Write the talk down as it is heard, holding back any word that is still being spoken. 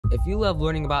If you love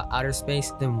learning about outer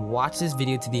space, then watch this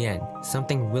video to the end.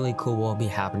 Something really cool will be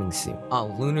happening soon. A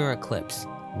lunar eclipse.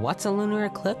 What's a lunar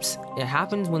eclipse? It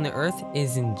happens when the Earth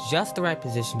is in just the right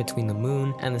position between the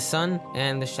moon and the sun,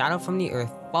 and the shadow from the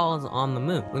Earth falls on the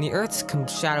moon. When the Earth's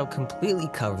shadow completely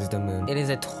covers the moon, it is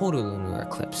a total lunar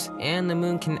eclipse, and the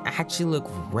moon can actually look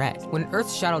red. When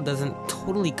Earth's shadow doesn't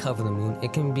totally cover the moon,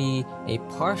 it can be a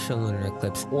partial lunar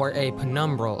eclipse or a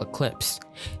penumbral eclipse.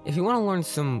 If you want to learn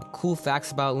some cool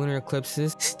facts about lunar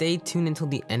eclipses, stay tuned until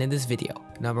the end of this video.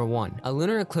 Number 1. A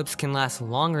lunar eclipse can last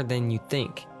longer than you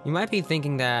think. You might be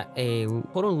thinking that a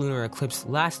total lunar eclipse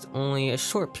lasts only a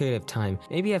short period of time,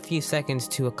 maybe a few seconds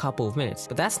to a couple of minutes,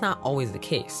 but that's not always the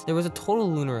case. There was a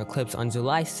total lunar eclipse on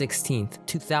July 16th,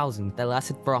 2000 that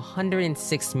lasted for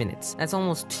 106 minutes. That's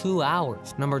almost 2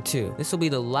 hours. Number 2. This will be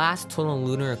the last total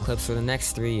lunar eclipse for the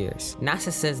next 3 years.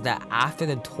 NASA says that after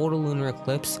the total lunar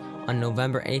eclipse on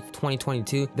November 8th,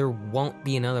 2022, there won't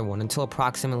be another one until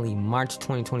approximately March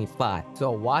 2025,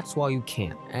 so watch while you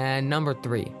can. And number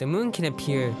 3, the moon can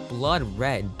appear blood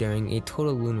red during a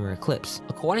total lunar eclipse.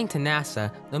 According to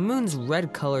NASA, the moon's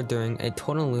red color during a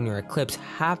total lunar eclipse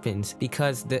happens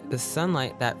because the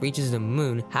sunlight that reaches the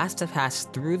moon has to pass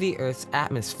through the Earth's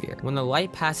atmosphere. When the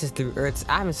light passes through Earth's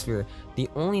atmosphere, the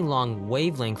only long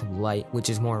wavelength of light, which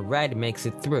is more red, makes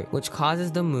it through, which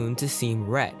causes the moon to seem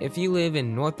red. If you live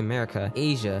in North America,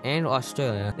 Asia, and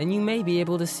Australia, then you may be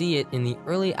able to see it in the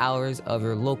early hours of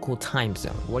your local time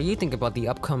zone. What do you think about the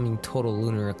upcoming total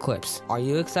lunar eclipse? Are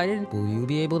you excited? Will you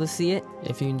be able to see it?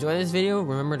 If you enjoyed this video,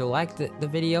 remember to like the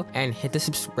video and hit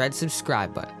the red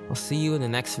subscribe button. I'll see you in the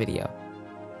next video.